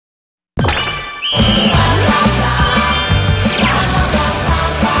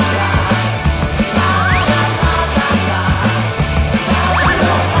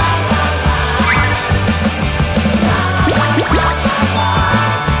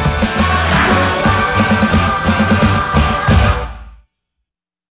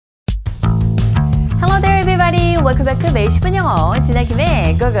Welcome back to 매일 10분 영어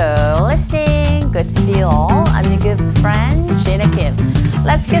지나킴의 Go Go Listening. Good to see you all. I'm your good friend 지나킴.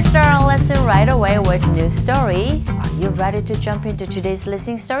 Let's get started our lesson right away with a new story. Are you ready to jump into today's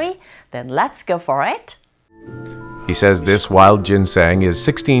listening story? Then let's go for it. He says this wild ginseng is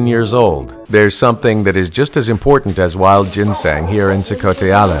 16 years old. There's something that is just as important as wild ginseng here in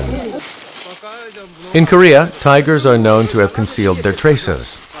Sekote Island. In Korea, tigers are known to have concealed their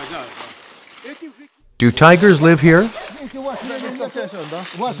traces. Do tigers live here?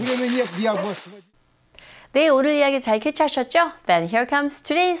 네, 오늘 이야기 잘 캐치하셨죠? Then here comes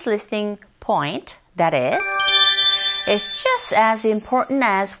today's listening point. That is, it's just as important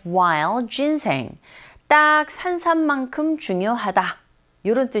as wild ginseng. 딱 산삼만큼 중요하다.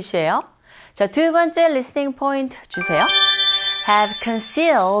 이런 뜻이에요. 자, 두 번째 listening point 주세요. Have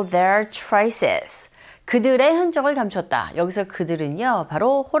concealed their traces. 그들의 흔적을 감췄다. 여기서 그들은요,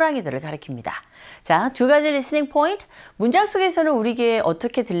 바로 호랑이들을 가리킵니다. 자, 두 가지 리스닝 포인트. 문장 속에서는 우리 귀에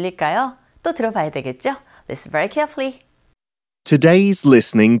어떻게 들릴까요? 또 들어봐야 되겠죠? Listen very carefully. Today's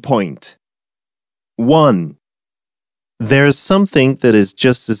listening point. 1. There's something that is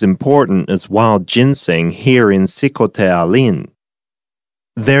just as important as wild ginseng here in Sekote Island.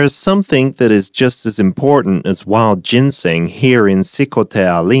 There's something that is just as important as wild ginseng here in Sekote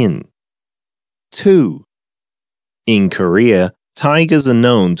Island. 2. In Korea, tigers are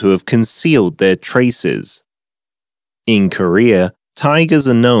known to have concealed their traces. In Korea, tigers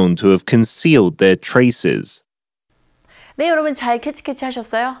are known to have concealed their traces. 네, 여러분 잘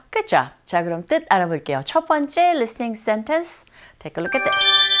캐치하셨어요? Good job. 자, 그럼 뜻 알아볼게요. 첫 번째 listening sentence. Take a look at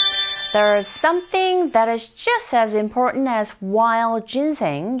this. There's something that is just as important as wild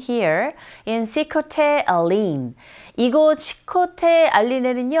ginseng here in Sekote Island. 이곳 시코테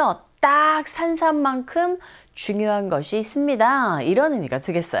알린에는요, 딱 산삼만큼 중요한 것이 있습니다. 이런 의미가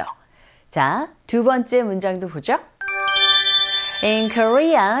되겠어요. 자, 두 번째 문장도 보죠. In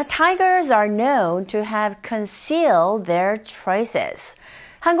Korea, tigers are known to have concealed their traces.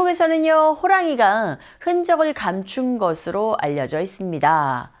 한국에서는요, 호랑이가 흔적을 감춘 것으로 알려져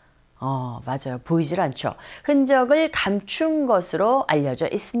있습니다. 맞아요. 보이질 않죠. 흔적을 감춘 것으로 알려져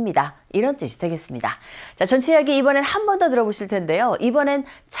있습니다. 이런 뜻이 되겠습니다. 자, 전체 이야기 이번엔 한 번 더 들어보실 텐데요. 이번엔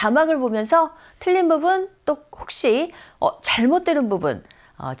자막을 보면서 틀린 부분, 또 혹시 잘못 들은 부분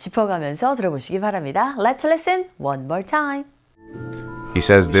짚어가면서 들어보시기 바랍니다. Let's listen one more time. He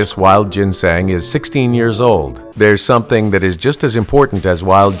says this wild ginseng is 16 years old. There's something that is just as important as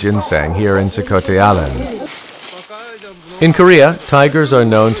wild ginseng here in Sekote Island. In Korea, tigers are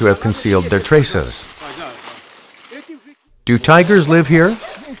known to have concealed their traces. Do tigers live here?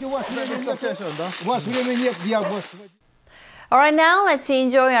 Alright, now let's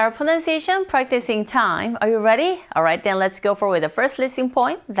enjoy our pronunciation practicing time. Are you ready? Alright, then let's go for with the first listening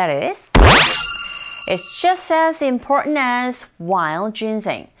point. That is, it's just as important as wild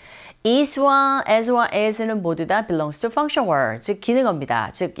ginseng. is와 as와 as는 모두 다 belongs to function word, 즉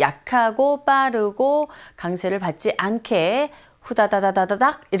기능어입니다. 즉 약하고 빠르고 강세를 받지 않게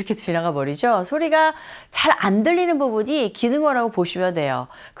후다다다다닥 이렇게 지나가 버리죠. 소리가 잘 안 들리는 부분이 기능어라고 보시면 돼요.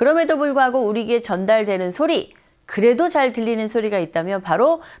 그럼에도 불구하고 우리에게 전달되는 소리, 그래도 잘 들리는 소리가 있다면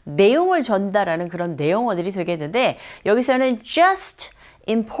바로 내용을 전달하는 그런 내용어들이 되겠는데, 여기서는 just,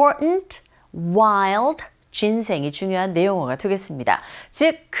 important, wild, ginseng이 중요한 내용어가 되겠습니다.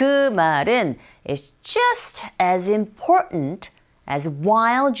 즉 그 말은 it's just as important as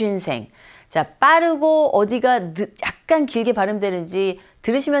wild ginseng. 자, 빠르고 어디가 약간 길게 발음되는지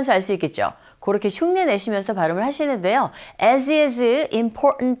들으시면서 알 수 있겠죠. 그렇게 흉내 내시면서 발음을 하시는데요. as is,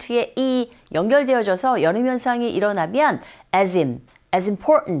 important에 이 연결되어져서 연음 현상이 일어나면 as in, as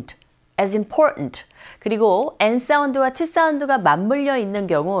important, as important. 그리고 N 사운드와 T 사운드가 맞물려 있는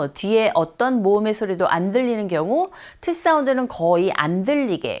경우, 뒤에 어떤 모음의 소리도 안 들리는 경우 T 사운드는 거의 안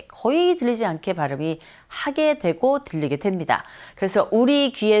들리게, 거의 들리지 않게 발음이 하게 되고 들리게 됩니다. 그래서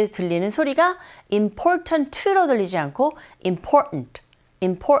우리 귀에 들리는 소리가 important로 들리지 않고 important,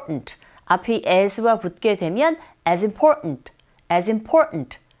 important. 앞이 as와 붙게 되면 as important, as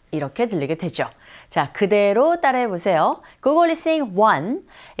important 이렇게 들리게 되죠. 자, 그대로 따라해 보세요. Google listening 1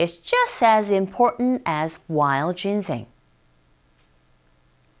 is just as important as wild ginseng.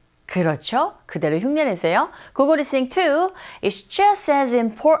 그렇죠? 그대로 흉내내세요. Google listening 2 is just as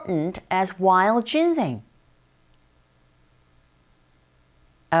important as wild ginseng.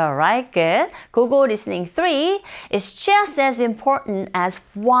 Alright, good. 고고 listening 3 is just as important as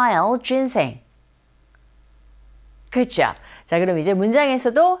wild ginseng. Good job. 자, 그럼 이제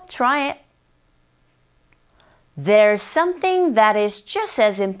문장에서도 try it. There's something that is just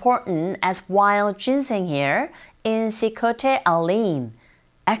as important as wild ginseng here in Cicote Alin.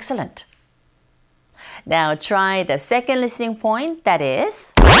 Excellent. Now try the second listening point, that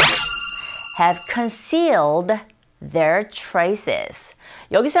is have concealed their traces.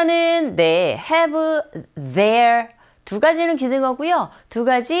 여기서는 네, have, their 두 가지는 기능어고요. 두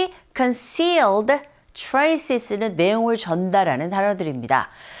가지 concealed traces는 내용을 전달하는 단어들입니다.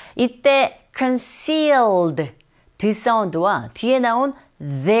 이때 concealed 드 사운드와 뒤에 나온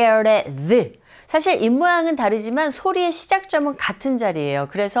there의 the 사실 입모양은 다르지만 소리의 시작점은 같은 자리예요.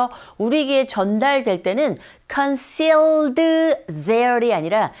 그래서 우리 귀에 전달될 때는 concealed there이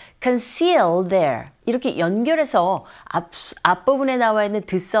아니라 concealed there 이렇게 연결해서 앞부분에 나와 있는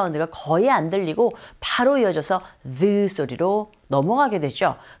드 사운드가 거의 안 들리고 바로 이어져서 the 소리로 넘어가게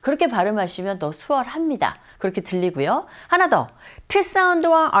되죠. 그렇게 발음하시면 더 수월합니다. 그렇게 들리고요. 하나 더, 트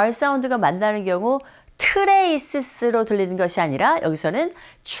사운드와 R 사운드가 만나는 경우 트레이스로 들리는 것이 아니라 여기서는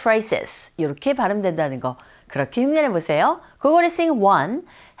traces 이렇게 발음된다는 거 그렇게 흉내내 보세요. 그거를 sing 1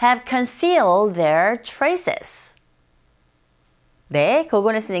 have concealed their traces. 네,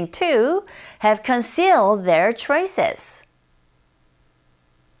 그거는 sing 2 have concealed their traces.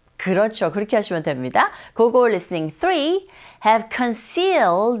 그렇죠. 그렇게 하시면 됩니다. 그거 listening 3 have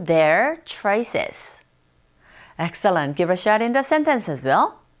concealed their traces. Excellent. Give a shot in the sentence as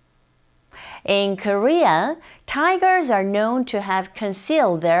well. In Korea, tigers are known to have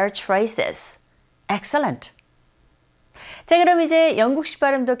concealed their traces. Excellent. 자, 그럼 이제 영국식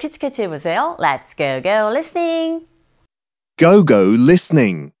발음도 캐치캐치 해보세요. Let's go, go, listening. Go, go,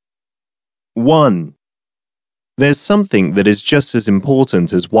 listening. 1. There's something that is just as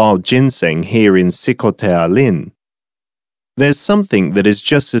important as wild ginseng here in Cicote Alin. There's something that is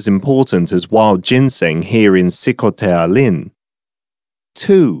just as important as wild ginseng here in Cicote Alin.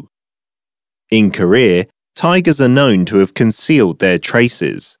 2. In Korea, tigers are known to have concealed their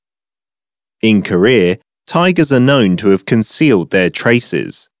traces. In Korea, tigers are known to have concealed their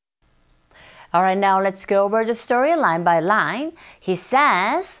traces. All right, now let's go over the story line by line. He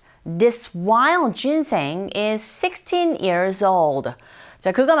says, this wild ginseng is 16 years old.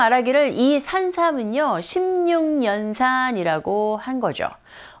 자, 그가 말하기를 이 산삼은요, 16년산이라고 한 거죠.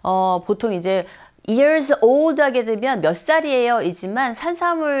 보통 이제 years old 하게 되면 몇 살이에요 이지만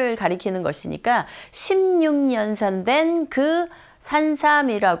산삼을 가리키는 것이니까 16년산 된 그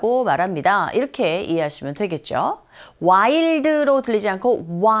산삼이라고 말합니다. 이렇게 이해하시면 되겠죠. wild로 들리지 않고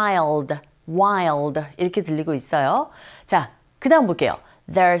wild, wild 이렇게 들리고 있어요. 자, 그 다음 볼게요.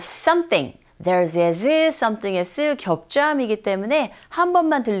 There's something, there's is, something is 겹자음이기 때문에 한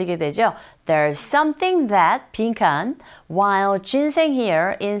번만 들리게 되죠. There's something that 빈칸 wild ginseng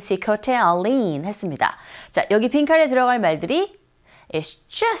here in Cicote Alin 했습니다. 자, 여기 빈칸에 들어갈 말들이 is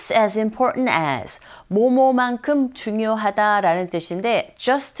just as important as 뭐뭐만큼 중요하다라는 뜻인데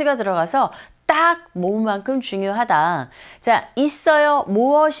just가 들어가서 딱 뭐만큼 중요하다. 자, 있어요.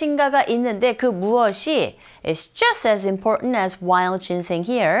 무엇인가가 있는데 그 무엇이 is just as important as wild ginseng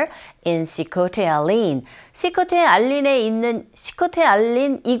here in Cicote Alin. Cicote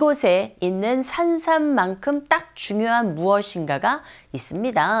Alin 이곳에 있는 산삼만큼 딱 중요한 무엇인가가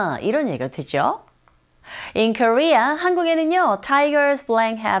있습니다. 이런 얘기가 되죠. In Korea, 한국에는요, tigers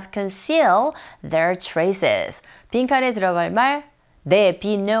blank have concealed their traces. 빈칸에 들어갈 말, 네,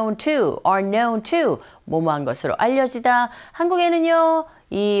 be known to, are known to, 뭐뭐한 것으로 알려지다. 한국에는요,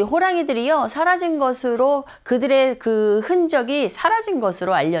 이 호랑이들이요, 사라진 것으로 그들의 그 흔적이 사라진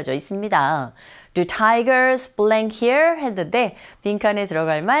것으로 알려져 있습니다. Do tigers blank here? 했는데 빈칸에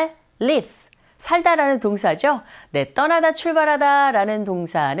들어갈 말, live. 살다라는 동사죠. 네, 떠나다 출발하다라는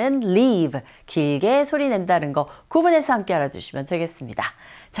동사는 leave. 길게 소리 낸다는 거 구분해서 함께 알아두시면 되겠습니다.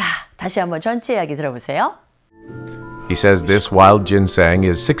 자, 다시 한번 전체 이야기 들어보세요. He says this wild ginseng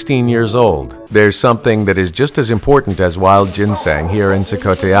is 16 years old. There's something that is just as important as wild ginseng here in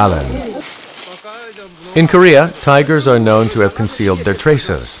Cicote Alin. In Korea, tigers are known to have concealed their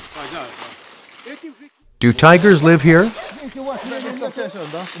traces. Do tigers live here?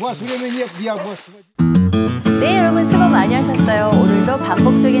 네, 여러분 수고 많이 하셨어요. 오늘도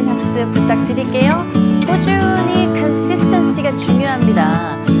반복적인 학습 부탁드릴게요. 꾸준히 consistency가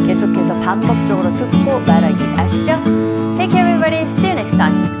중요합니다. 계속해서 반복적으로 듣고 말하기 아시죠?